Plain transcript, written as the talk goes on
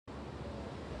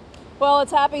Well,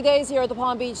 it's happy days here at the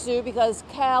Palm Beach Zoo because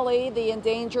Callie, the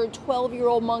endangered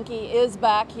 12-year-old monkey, is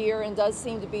back here and does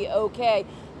seem to be okay.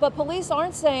 But police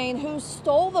aren't saying who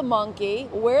stole the monkey,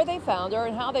 where they found her,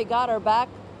 and how they got her back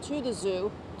to the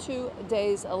zoo 2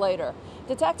 days later.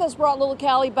 Detectives brought little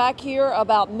Callie back here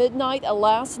about midnight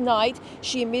last night.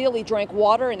 She immediately drank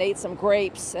water and ate some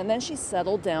grapes, and then she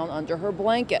settled down under her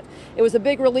blanket. It was a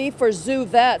big relief for zoo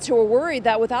vets who were worried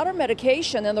that without her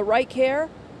medication and the right care,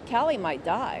 Callie might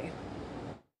die.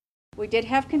 We did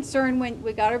have concern when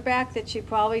we got her back that she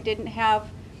probably didn't have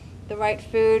the right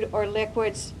food or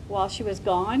liquids while she was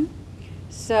gone.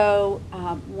 So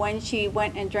when she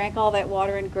went and drank all that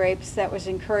water and grapes, that was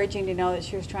encouraging to know that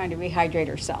she was trying to rehydrate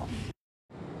herself.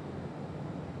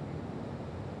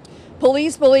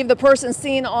 Police believe the person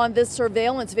seen on this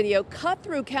surveillance video cut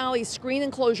through Callie's screen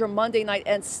enclosure Monday night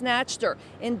and snatched her.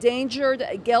 Endangered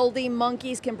gelding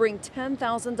monkeys can bring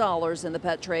 $10,000 in the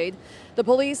pet trade. The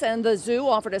police and the zoo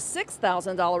offered a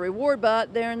 $6,000 reward,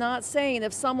 but they're not saying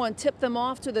if someone tipped them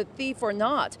off to the thief or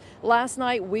not. Last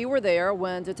night we were there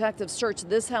when detectives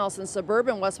searched this house in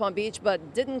suburban West Palm Beach,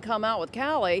 but didn't come out with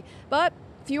Callie. But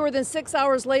fewer than 6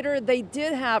 hours later, they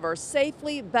did have her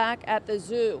safely back at the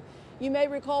zoo. You may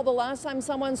recall the last time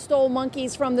someone stole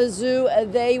monkeys from the zoo,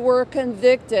 they were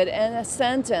convicted and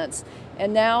sentenced.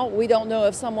 And now we don't know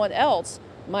if someone else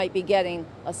might be getting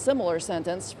a similar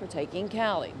sentence for taking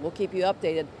Callie. We'll keep you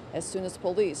updated as soon as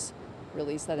police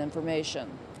release that information.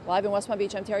 Live in West Palm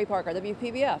Beach, I'm Terry Parker,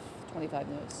 WPBF 25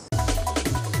 News.